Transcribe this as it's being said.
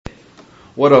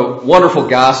What a wonderful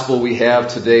gospel we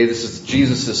have today. This is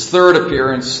Jesus' third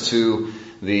appearance to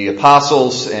the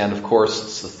apostles, and of course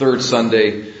it's the third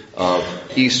Sunday of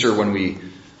Easter,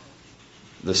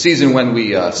 the season when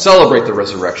we celebrate the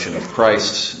resurrection of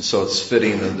Christ. And so it's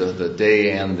fitting that the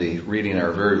day and the reading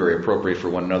are very, very appropriate for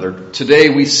one another.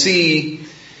 Today we see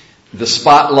the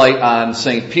spotlight on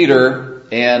St. Peter,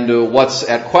 and what's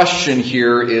at question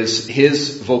here is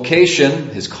his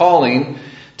vocation, his calling,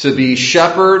 to be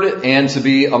shepherd and to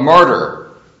be a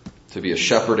martyr. To be a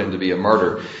shepherd and to be a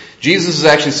martyr. Jesus is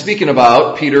actually speaking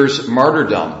about Peter's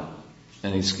martyrdom.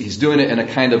 And he's doing it in a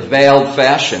kind of veiled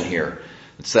fashion here.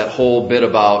 It's that whole bit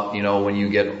about, when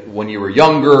you were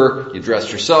younger, you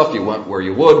dressed yourself, you went where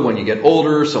you would. When you get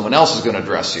older, someone else is going to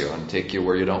dress you and take you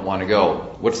where you don't want to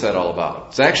go. What's that all about?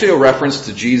 It's actually a reference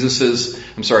to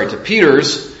to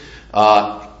Peter's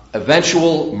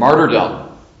eventual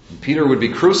martyrdom. Peter would be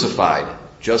crucified,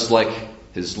 just like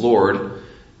his Lord,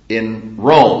 in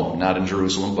Rome, not in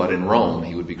Jerusalem, but in Rome.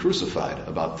 He would be crucified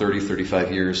about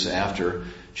 35 years after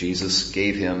Jesus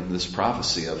gave him this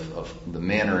prophecy of the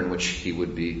manner in which he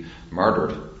would be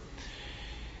martyred.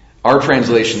 Our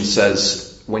translation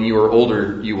says, when you are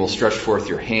older, you will stretch forth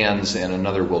your hands and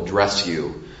another will dress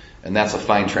you. And that's a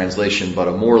fine translation, but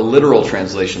a more literal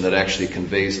translation that actually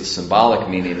conveys the symbolic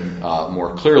meaning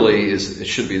more clearly it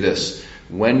should be this.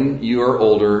 When you are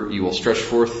older, you will stretch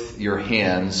forth your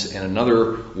hands and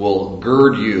another will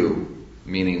gird you,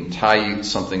 meaning tie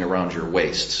something around your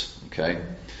waist, okay?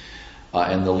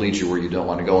 And they'll lead you where you don't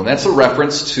want to go. And that's a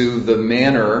reference to the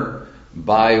manner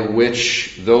by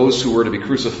which those who were to be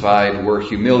crucified were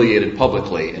humiliated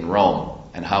publicly in Rome.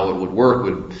 And how it would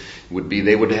work would be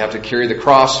they would have to carry the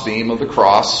crossbeam of the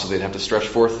cross, so they'd have to stretch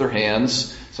forth their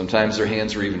hands. Sometimes their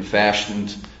hands were even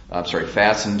fastened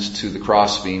to the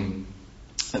crossbeam,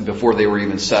 and before they were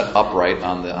even set upright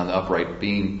on the upright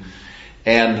beam.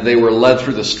 And they were led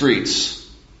through the streets.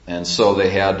 And so they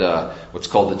had what's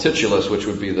called the titulus, which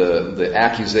would be the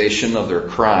accusation of their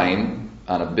crime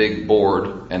on a big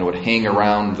board, and it would hang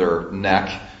around their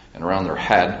neck and around their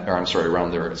head, so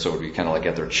it would be kind of like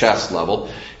at their chest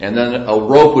level. And then a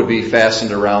rope would be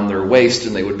fastened around their waist,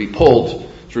 and they would be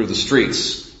pulled through the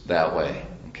streets that way.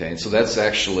 Okay, and so that's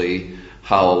actually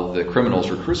how the criminals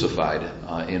were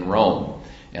crucified in Rome.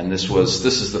 And this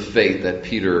is the fate that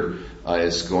Peter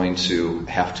is going to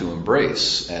have to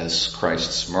embrace as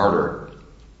Christ's martyr.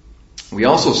 We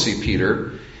also see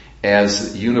Peter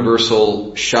as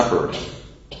universal shepherd,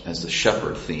 as the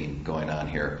shepherd theme going on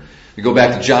here. We go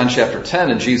back to John chapter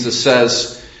 10, and Jesus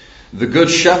says, the good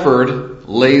shepherd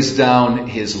lays down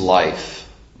his life.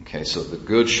 Okay, so the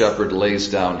good shepherd lays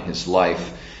down his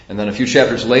life. And then a few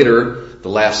chapters later, the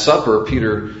Last Supper,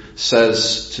 Peter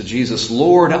says to Jesus,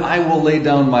 Lord, I will lay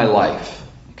down my life.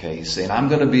 Okay, he's saying, I'm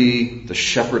going to be the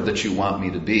shepherd that you want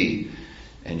me to be.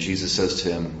 And Jesus says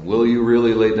to him, will you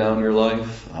really lay down your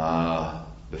life?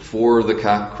 Before the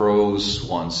cock crows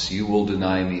once, you will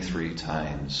deny me 3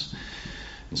 times.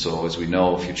 And so, as we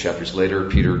know, a few chapters later,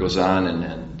 Peter goes on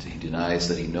and he denies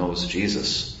that he knows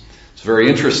Jesus. It's very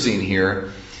interesting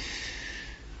here.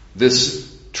 This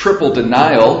triple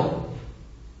denial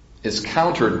is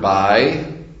countered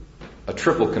by a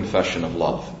triple confession of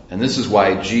love. And this is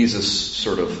why Jesus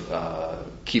sort of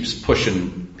keeps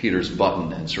pushing Peter's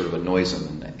button and sort of annoys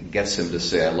him and gets him to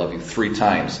say, I love you 3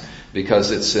 times,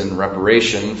 because it's in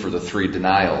reparation for the 3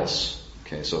 denials.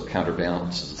 Okay, so it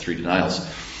counterbalances the 3 denials.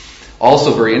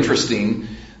 Also very interesting,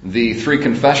 the 3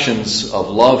 confessions of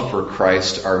love for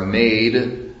Christ are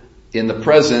made in the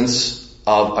presence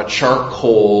of a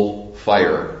charcoal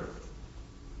fire.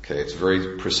 Okay, it's a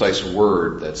very precise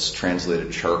word that's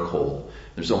translated charcoal.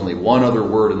 There's only one other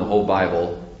word in the whole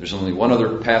Bible. There's only one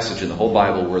other passage in the whole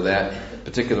Bible where that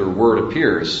particular word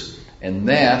appears. And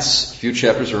that's a few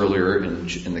chapters earlier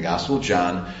in the Gospel of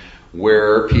John,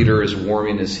 where Peter is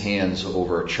warming his hands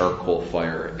over a charcoal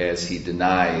fire as he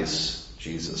denies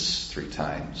Jesus 3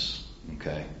 times.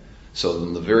 Okay, so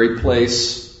in the very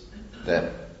place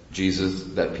that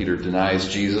Peter denies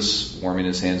Jesus, warming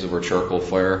his hands over a charcoal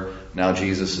fire, now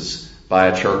Jesus is by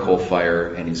a charcoal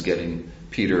fire, and he's getting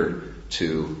Peter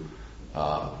to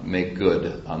make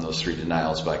good on those 3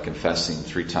 denials by confessing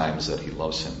 3 times that he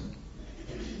loves him.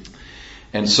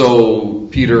 And so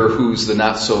Peter, who's the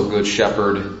not so good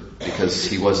shepherd, because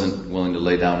he wasn't willing to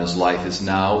lay down his life, is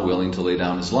now willing to lay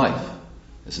down his life,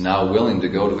 is now willing to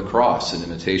go to the cross in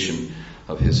imitation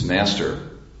of his master.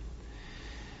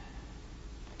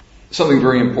 Something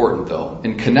very important, though.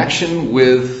 In connection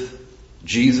with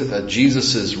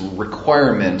Jesus'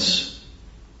 requirement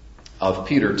of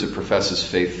Peter to profess his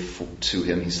faith to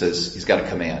him, he says, he's got a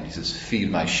command. He says,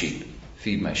 feed my sheep,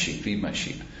 feed my sheep, feed my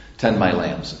sheep. Tend my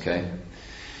lambs, okay?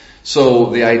 So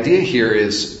the idea here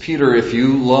is, Peter, if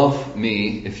you love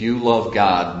me, if you love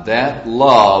God, that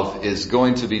love is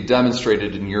going to be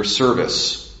demonstrated in your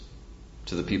service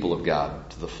to the people of God,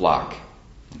 to the flock.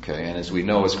 Okay, and as we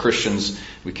know as Christians,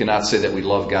 we cannot say that we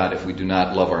love God if we do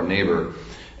not love our neighbor.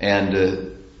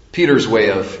 And Peter's way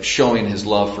of showing his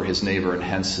love for his neighbor and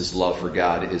hence his love for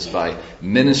God is by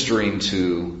ministering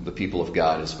to the people of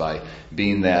God, is by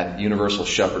being that universal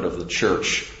shepherd of the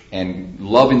church and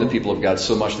loving the people of God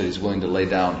so much that he's willing to lay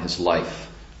down his life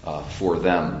for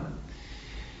them.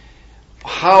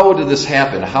 How did this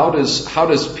happen? How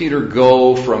does Peter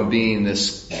go from being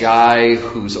this guy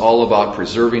who's all about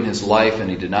preserving his life and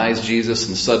he denies Jesus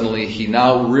and suddenly he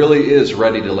now really is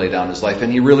ready to lay down his life,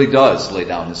 and he really does lay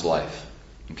down his life?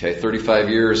 Okay, 35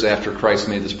 years after Christ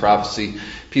made this prophecy,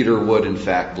 Peter would in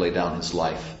fact lay down his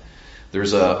life.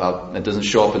 There's it doesn't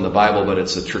show up in the Bible, but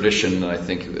it's a tradition that I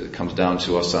think it comes down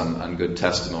to us on good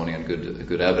testimony, on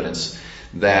good evidence,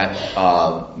 that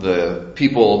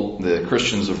the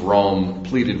Christians of Rome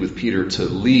pleaded with Peter to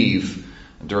leave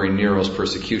during Nero's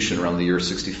persecution around the year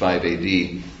 65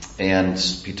 AD. And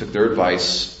he took their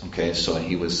advice. Okay, so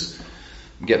he was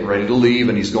getting ready to leave,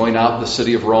 and he's going out the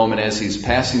city of Rome, and as he's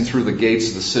passing through the gates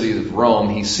of the city of Rome,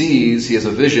 he has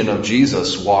a vision of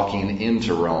Jesus walking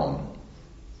into Rome,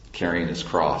 carrying his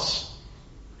cross.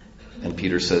 And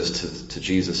Peter says to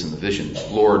Jesus in the vision,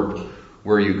 "Lord,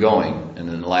 where are you going?" And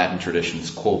in the Latin tradition, it's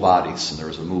Quo Vadis, and there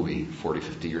was a movie 40,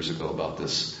 50 years ago about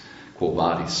this, Quo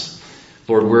Vadis.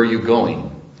 "Lord, where are you going?"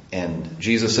 And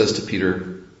Jesus says to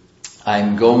Peter,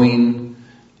 "I'm going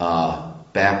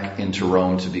back into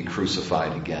Rome to be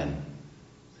crucified again."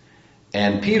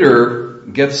 And Peter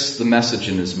gets the message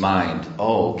in his mind.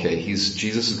 Oh, okay,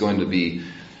 Jesus is going to be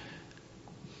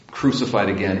crucified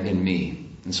again in me.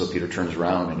 And so Peter turns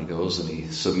around and he goes and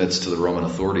he submits to the Roman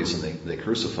authorities, and they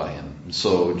crucify him. And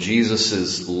so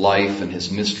Jesus' life and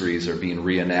his mysteries are being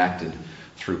reenacted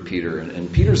through Peter.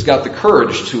 And Peter's got the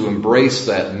courage to embrace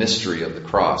that mystery of the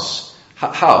cross.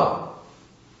 How?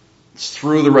 It's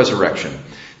through the resurrection.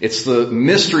 It's the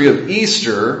mystery of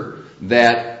Easter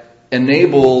that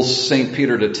enables St.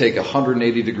 Peter to take a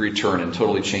 180-degree turn and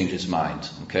totally change his mind.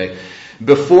 Okay?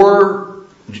 Before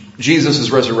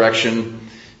Jesus' resurrection,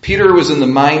 Peter was in the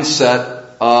mindset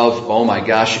of, oh my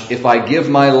gosh, if I give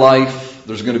my life,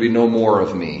 there's going to be no more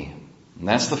of me. And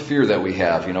that's the fear that we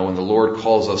have. You know, when the Lord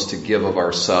calls us to give of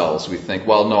ourselves, we think,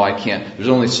 well, no, I can't. There's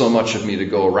only so much of me to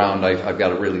go around. I've got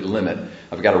to really limit.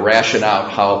 I've got to ration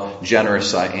out how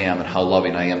generous I am and how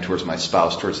loving I am towards my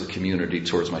spouse, towards the community,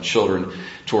 towards my children,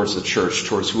 towards the church,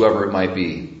 towards whoever it might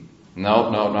be.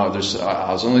 No. There's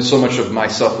only so much of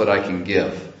myself that I can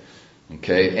give.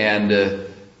 Okay, and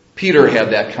Peter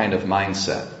had that kind of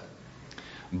mindset.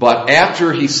 But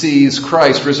after he sees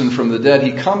Christ risen from the dead,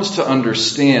 he comes to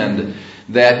understand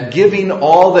that giving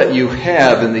all that you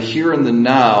have in the here and the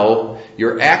now,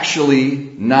 you're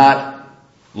actually not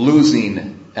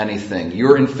losing anything.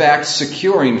 You're in fact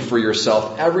securing for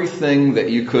yourself everything that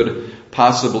you could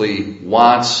possibly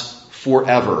want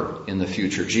forever in the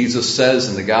future. Jesus says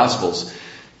in the Gospels,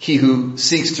 he who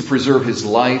seeks to preserve his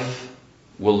life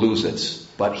will lose it.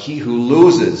 But he who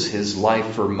loses his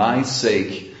life for my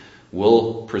sake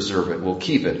will preserve it, will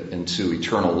keep it into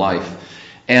eternal life.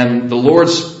 And the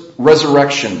Lord's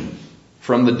resurrection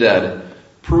from the dead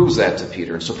proves that to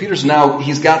Peter. So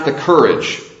he's got the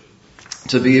courage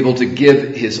to be able to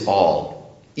give his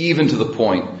all, even to the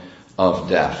point of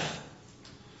death.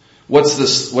 What's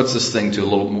this thing to a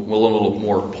little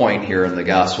more point here in the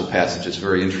gospel passage? It's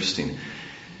very interesting.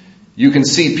 You can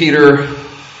see Peter,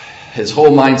 his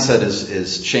whole mindset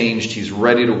is changed. He's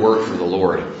ready to work for the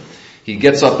Lord. He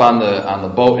gets up on the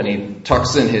boat and he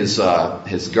tucks in his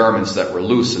garments that were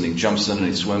loose, and he jumps in and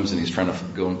he swims and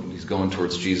he's going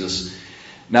towards Jesus.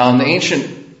 Now in the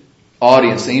ancient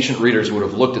audience, the ancient readers would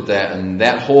have looked at that, and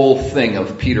that whole thing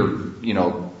of Peter,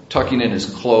 tucking in his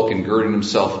cloak and girding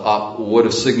himself up would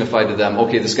have signified to them,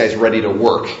 okay, this guy's ready to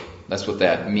work. That's what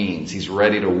that means. He's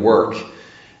ready to work.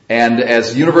 And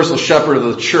as universal shepherd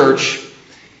of the church,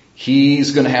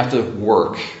 he's going to have to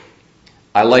work.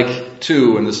 I like,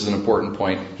 too, and this is an important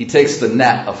point, he takes the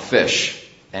net of fish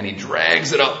and he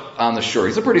drags it up on the shore.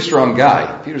 He's a pretty strong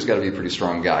guy. Peter's got to be a pretty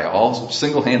strong guy. All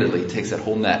single-handedly, he takes that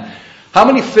whole net. How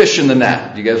many fish in the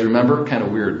net? Do you guys remember? Kind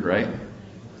of weird, right?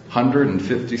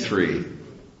 153.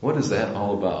 What is that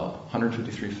all about?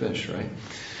 153 fish, right?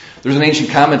 There's an ancient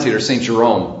commentator, St.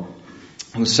 Jerome,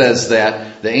 who says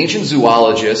that the ancient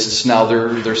zoologists, now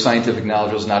their scientific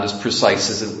knowledge was not as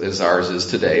precise as ours is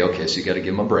today. Okay, so you got to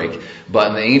give them a break. But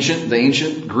in the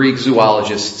ancient Greek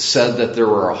zoologists said that there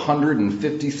were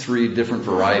 153 different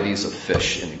varieties of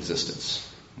fish in existence.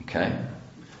 Okay?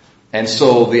 And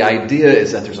so the idea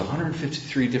is that there's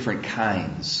 153 different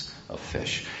kinds of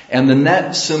fish. And the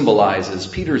net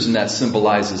Peter's net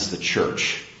symbolizes the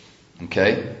church.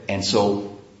 Okay? And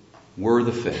so we're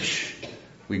the fish.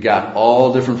 We got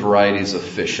all different varieties of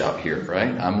fish out here, right?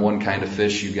 I'm one kind of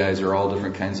fish. You guys are all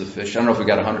different kinds of fish. I don't know if we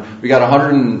got 100. We got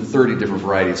 130 different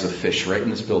varieties of fish right in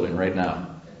this building right now.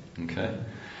 Okay?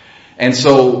 And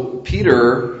so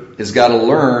Peter has got to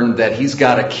learn that he's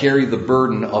got to carry the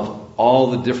burden of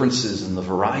all the differences and the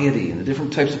variety and the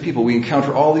different types of people. We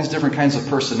encounter all these different kinds of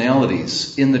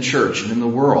personalities in the church and in the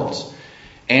world.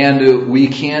 And we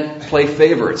can't play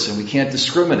favorites and we can't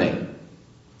discriminate.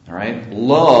 All right?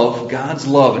 God's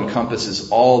love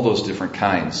encompasses all those different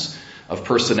kinds of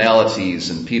personalities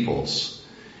and peoples.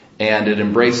 And it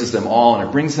embraces them all and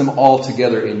it brings them all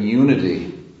together in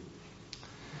unity.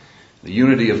 The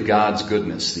unity of God's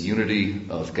goodness, the unity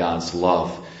of God's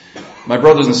love. My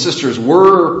brothers and sisters,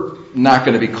 we're not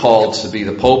going to be called to be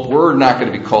the Pope. We're not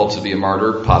going to be called to be a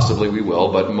martyr. Possibly we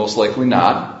will, but most likely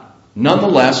not.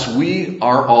 Nonetheless, we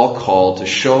are all called to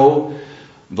show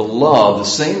the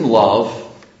same love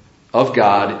of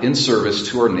God in service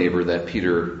to our neighbor that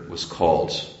Peter was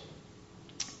called.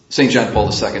 St. John Paul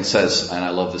II says, and I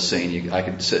love this saying, I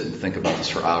could sit and think about this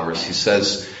for hours. He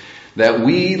says that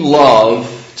we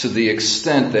love to the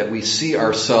extent that we see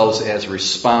ourselves as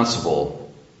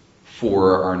responsible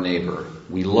for our neighbor.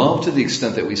 We love to the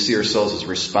extent that we see ourselves as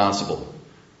responsible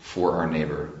for our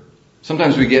neighbor.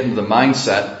 Sometimes we get into the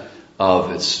mindset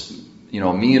of it's,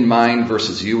 me and mine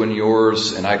versus you and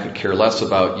yours, and I could care less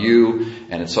about you,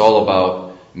 and it's all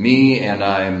about me, and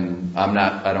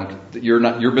you're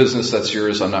not, your business, that's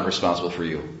yours, I'm not responsible for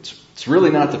you. It's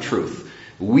really not the truth.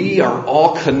 We are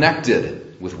all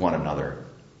connected with one another.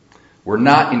 We're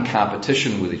not in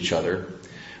competition with each other.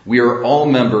 We are all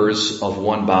members of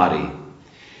one body.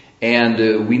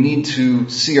 And we need to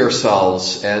see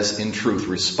ourselves as, in truth,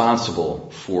 responsible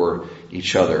for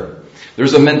each other.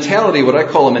 There's a mentality, what I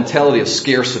call a mentality of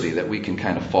scarcity, that we can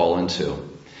kind of fall into.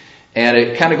 And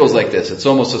it kind of goes like this. It's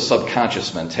almost a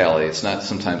subconscious mentality. It's not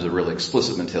sometimes a really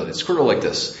explicit mentality. It's sort of like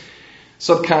this.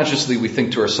 Subconsciously, we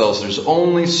think to ourselves, there's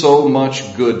only so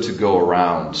much good to go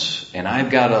around, and I've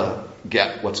got to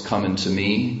get what's coming to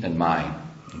me and mine.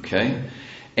 Okay?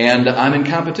 And I'm in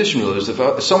competition with others.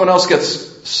 If someone else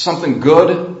gets something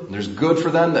good, there's good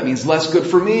for them, that means less good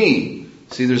for me.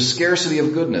 See, there's scarcity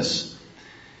of goodness.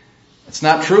 It's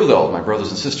not true, though, my brothers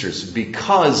and sisters,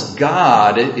 because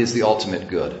God is the ultimate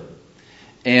good.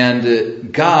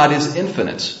 And God is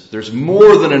infinite. There's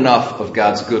more than enough of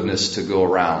God's goodness to go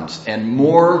around. And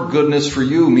more goodness for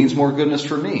you means more goodness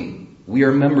for me. We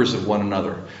are members of one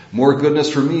another. More goodness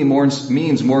for me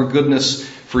means more goodness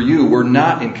for you. We're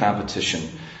not in competition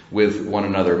with one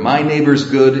another. My neighbor's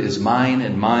good is mine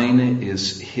and mine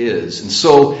is his. And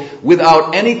so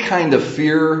without any kind of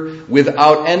fear,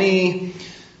 without any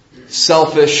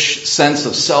selfish sense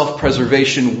of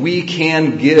self-preservation, we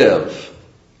can give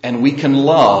and we can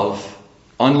love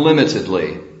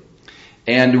unlimitedly.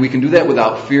 And we can do that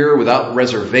without fear, without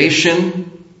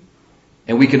reservation.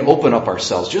 And we can open up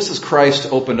ourselves, just as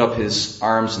Christ opened up his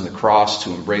arms on the cross to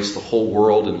embrace the whole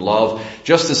world in love,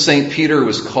 just as St. Peter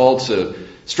was called to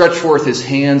stretch forth his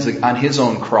hands on his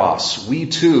own cross. We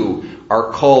too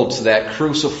are called to that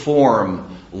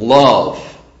cruciform love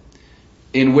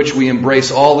in which we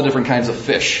embrace all the different kinds of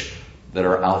fish that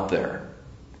are out there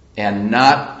and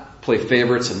not play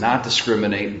favorites and not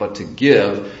discriminate, but to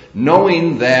give,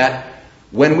 knowing that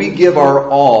when we give our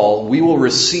all, we will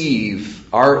receive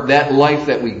that life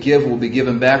that we give will be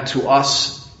given back to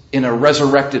us in a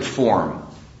resurrected form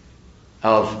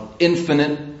of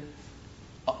infinite,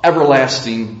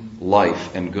 everlasting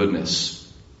life and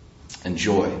goodness and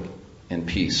joy and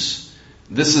peace.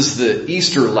 This is the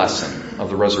Easter lesson of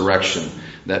the resurrection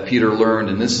that Peter learned,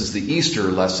 and this is the Easter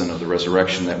lesson of the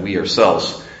resurrection that we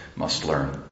ourselves must learn.